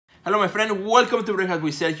Hello, my friend. Welcome to Breakfast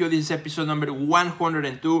with Sergio. This is episode number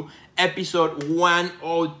 102, episode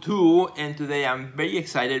 102. And today I'm very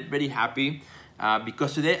excited, very happy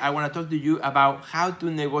because today I want to talk to you about how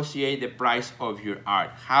to negotiate the price of your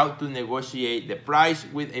art, how to negotiate the price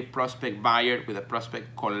with a prospect buyer, with a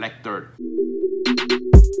prospect collector.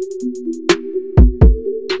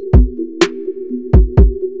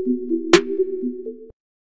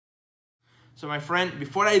 So my friend,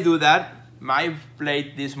 before I do that, my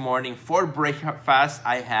plate this morning for breakfast,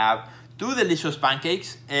 I have 2 delicious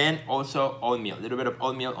pancakes and also oatmeal, a little bit of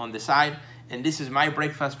oatmeal on the side. And this is my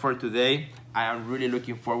breakfast for today. I am really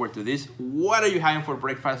looking forward to this. What are you having for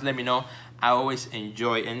breakfast? Let me know. I always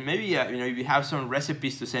enjoy. And maybe if you have some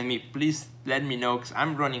recipes to send me, please let me know because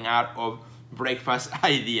I'm running out of breakfast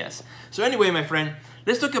ideas. So anyway, my friend,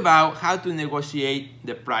 let's talk about how to negotiate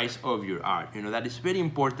the price of your art. That is very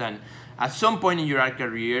important. At some point in your art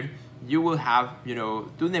career, you will have,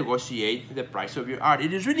 to negotiate the price of your art.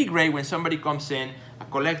 It is really great when somebody comes in, a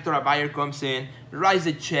collector, a buyer comes in, writes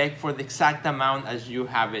a check for the exact amount as you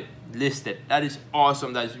have it listed. That is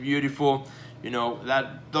awesome. That's beautiful.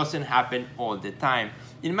 That doesn't happen all the time.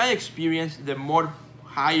 In my experience, the more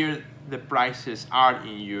higher the prices are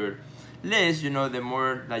in your list, the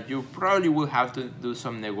more that you probably will have to do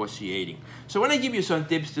some negotiating. So I want to give you some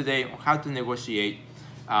tips today on how to negotiate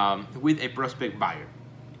with a prospect buyer.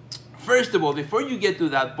 First of all, before you get to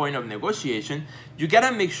that point of negotiation, you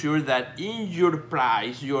gotta make sure that in your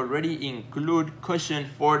price, you already include cushion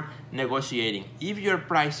for negotiating. If you're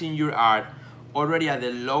pricing your art already at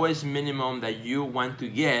the lowest minimum that you want to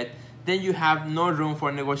get, then you have no room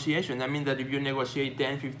for negotiation. That means that if you negotiate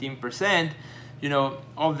 10-15%,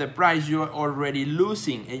 of the price, you're already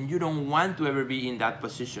losing, and you don't want to ever be in that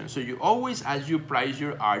position. So you always, as you price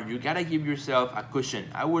your art, you gotta give yourself a cushion.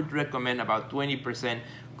 I would recommend about 20%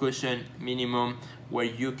 cushion minimum where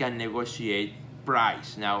you can negotiate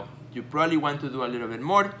price. Now, you probably want to do a little bit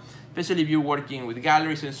more, especially if you're working with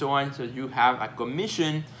galleries and so on, so you have a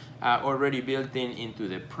commission already built into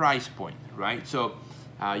the price point, right? So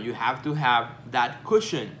you have to have that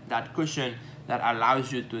cushion that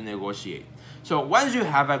allows you to negotiate. So once you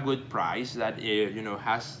have a good price that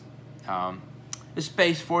has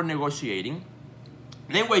space for negotiating,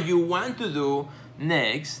 then what you want to do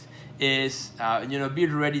next is be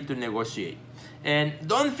ready to negotiate. And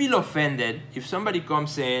don't feel offended if somebody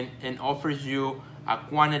comes in and offers you a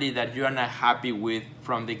quantity that you are not happy with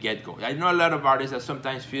from the get-go. I know a lot of artists that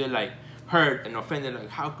sometimes feel like hurt and offended, like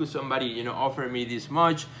how could somebody offer me this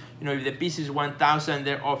much? If the piece is 1,000,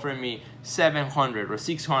 they're offering me 700 or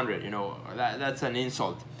 600. That's an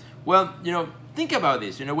insult. Well, think about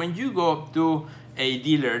this. When you go to a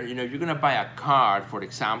dealer, you're gonna buy a car, for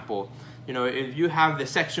example. If you have the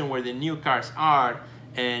section where the new cars are,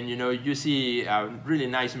 and you see a really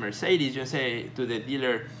nice Mercedes, you say to the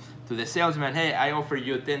dealer, to the salesman, hey, I offer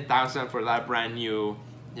you 10,000 for that brand new,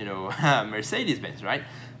 Mercedes-Benz, right?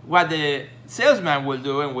 What the salesman will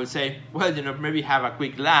do and will say, well, maybe have a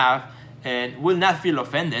quick laugh and will not feel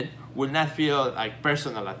offended, will not feel like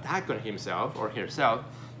personal attack on himself or herself.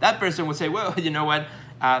 That person will say, well, you know what?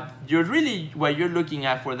 What you're looking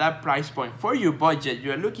at for that price point, for your budget,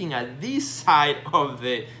 you're looking at this side of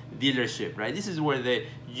the dealership, right? This is where the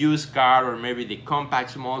used car or maybe the compact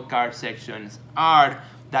small car sections are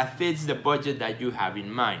that fits the budget that you have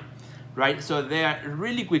in mind, right? So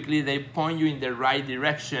really quickly, they point you in the right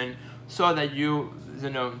direction so that you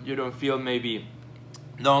don't feel maybe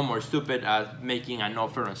dumb or stupid at making an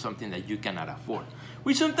offer on something that you cannot afford,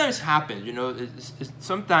 which sometimes happens.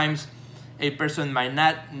 Sometimes a person might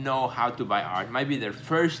not know how to buy art, might be their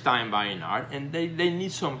first time buying art, and they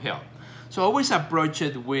need some help. So always approach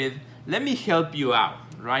it with, let me help you out,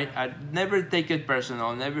 right? I never take it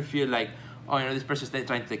personal, never feel like, oh, this person is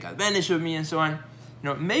trying to take advantage of me and so on.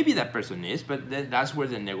 Maybe that person is, but then that's where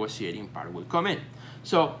the negotiating part will come in.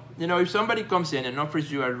 So, if somebody comes in and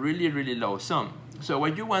offers you a really, really low sum, so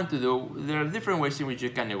what you want to do, there are different ways in which you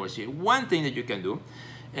can negotiate. One thing that you can do,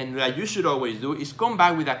 and that you should always do, is come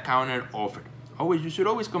back with a counter offer. You should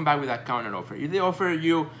always come back with a counter offer. If they offer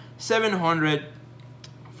you 700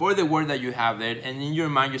 for the work that you have there, and in your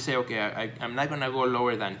mind you say, okay, I'm not gonna go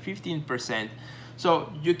lower than 15%,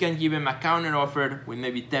 so you can give them a counter offer with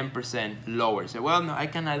maybe 10% lower. Say, well, no, I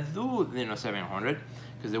cannot do 700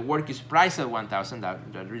 because the work is priced at 1,000.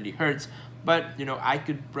 That really hurts. But I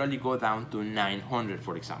could probably go down to 900,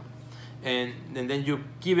 for example. And then you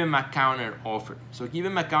give them a counter offer. So give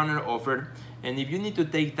them a counter offer, And if you need to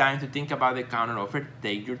take time to think about the counter offer,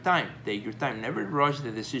 take your time. Take your time. Never rush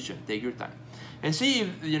the decision. Take your time. And see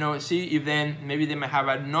if then maybe they might have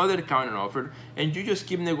another counter offer, and you just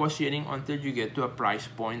keep negotiating until you get to a price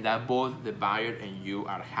point that both the buyer and you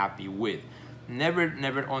are happy with.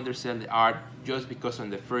 Never undersell the art just because on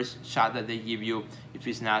the first shot that they give you, if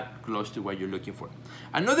it's not close to what you're looking for.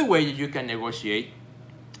 Another way that you can negotiate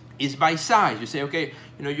is by size. You say, okay,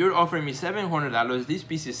 you're offering me $700. This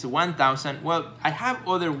piece is $1,000. Well, I have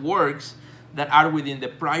other works that are within the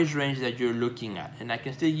price range that you're looking at, and I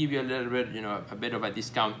can still give you a little bit, a bit of a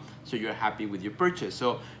discount, so you're happy with your purchase.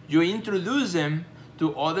 So you introduce them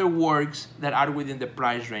to other works that are within the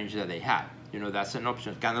price range that they have. That's an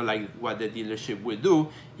option, kind of like what the dealership will do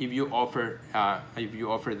if you offer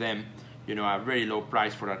them, a very low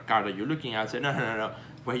price for a car that you're looking at. Say, no.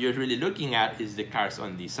 What you're really looking at is the cars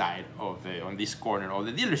on this side on this corner of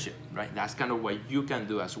the dealership, right? That's kind of what you can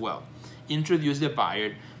do as well. Introduce the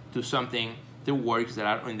buyer to something, the works that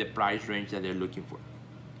are in the price range that they're looking for.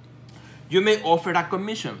 You may offer a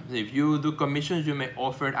commission. If you do commissions, you may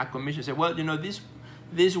offer a commission. Say, well,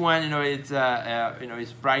 this one, it's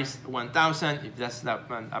priced $1,000. If that's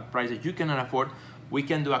a price that you cannot afford, we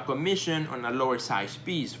can do a commission on a lower size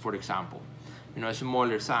piece, for example. A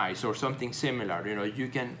smaller size or something similar. You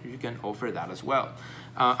can offer that as well.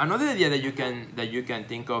 Another idea that you can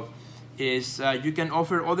think of is you can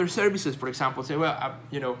offer other services. For example, say, well,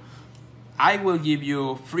 I will give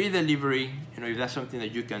you free delivery. If that's something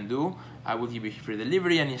that you can do, I will give you free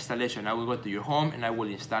delivery and installation. I will go to your home and I will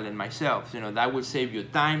install it myself. That will save you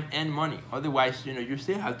time and money. Otherwise, you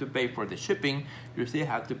still have to pay for the shipping. You still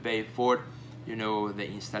have to pay for the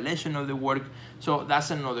installation of the work. So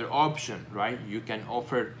that's another option, right? You can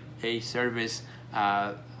offer a service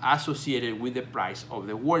associated with the price of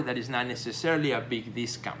the work that is not necessarily a big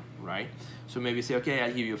discount, right? So maybe say, okay,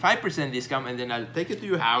 I'll give you 5% discount, and then I'll take it to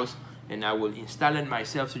your house and I will install it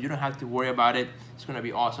myself, so you don't have to worry about it. It's going to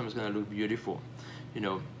be awesome. It's going to look beautiful.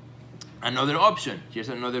 Another option, here's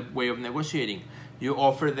another way of negotiating. You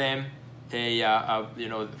offer them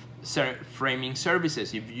framing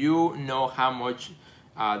services. If you know how much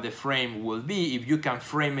the frame will be, if you can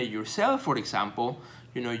frame it yourself, for example,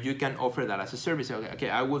 you can offer that as a service. Okay,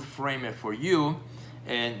 I will frame it for you,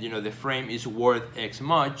 and the frame is worth X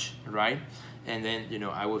much, right? And then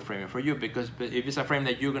I will frame it for you, because if it's a frame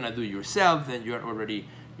that you're gonna do yourself, then you're already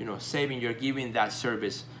saving. You're giving that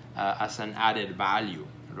service as an added value,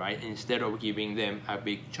 right? Instead of giving them a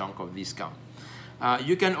big chunk of discount.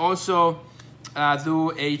 You can also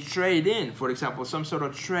do a trade-in, for example, some sort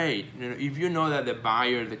of trade. If you know that the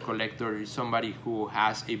buyer, the collector, is somebody who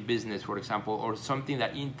has a business, for example, or something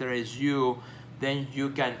that interests you, then you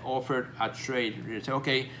can offer a trade. You say,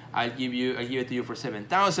 okay, I'll give it to you for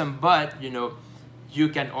 $7,000, but you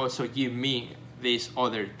can also give me this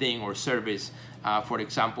other thing or service. For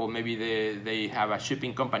example, maybe they have a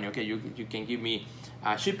shipping company. Okay, you can give me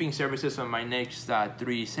shipping services on my next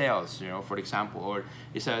 3 sales, for example. Or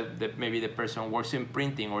it's maybe the person works in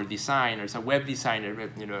printing or design, or it's a web designer.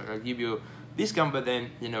 I'll give you discount, but then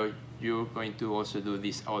you're going to also do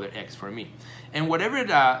this other X for me. And whatever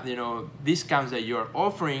discounts that you're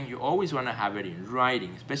offering, you always want to have it in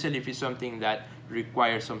writing, especially if it's something that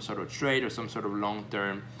requires some sort of trade or some sort of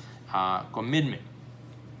long-term commitment,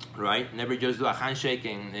 right? Never just do a handshake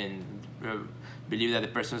and believe that the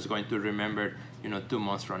person is going to remember 2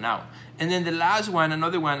 months from now. And then the last one,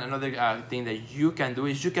 another thing that you can do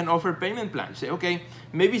is you can offer payment plans. Say, okay,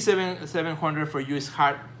 maybe $700 for you is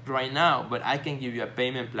hard right now, but I can give you a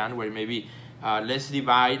payment plan where maybe let's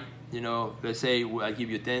divide, let's say I'll give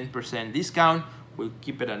you 10% discount, we'll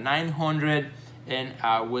keep it at $900, and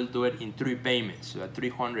we'll do it in 3 payments, so at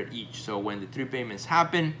 $300 each. So when the 3 payments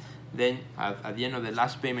happen, then at the end of the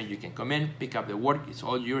last payment, you can come in, pick up the work. It's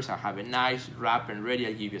all yours. I'll have it nice, wrapped and ready.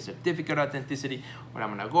 I'll give you a certificate of authenticity. When I'm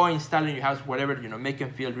gonna go install in your house, whatever, make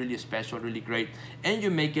them feel really special, really great, and you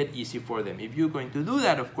make it easy for them. If you're going to do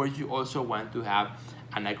that, of course, you also want to have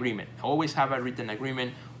an agreement. Always have a written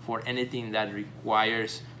agreement for anything that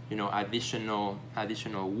requires,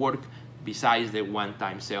 additional work besides the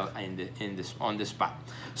one-time sale on the spot.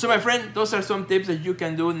 So my friend, those are some tips that you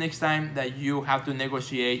can do next time that you have to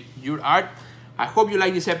negotiate your art. I hope you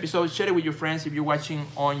like this episode. Share it with your friends. If you're watching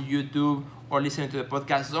on YouTube or listening to the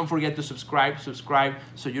podcast, don't forget to subscribe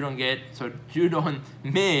so you don't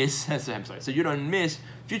miss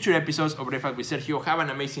future episodes of Breakfast with Sergio. Have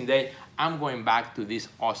an amazing day. I'm going back to this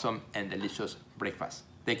awesome and delicious breakfast.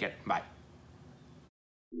 Take care. Bye.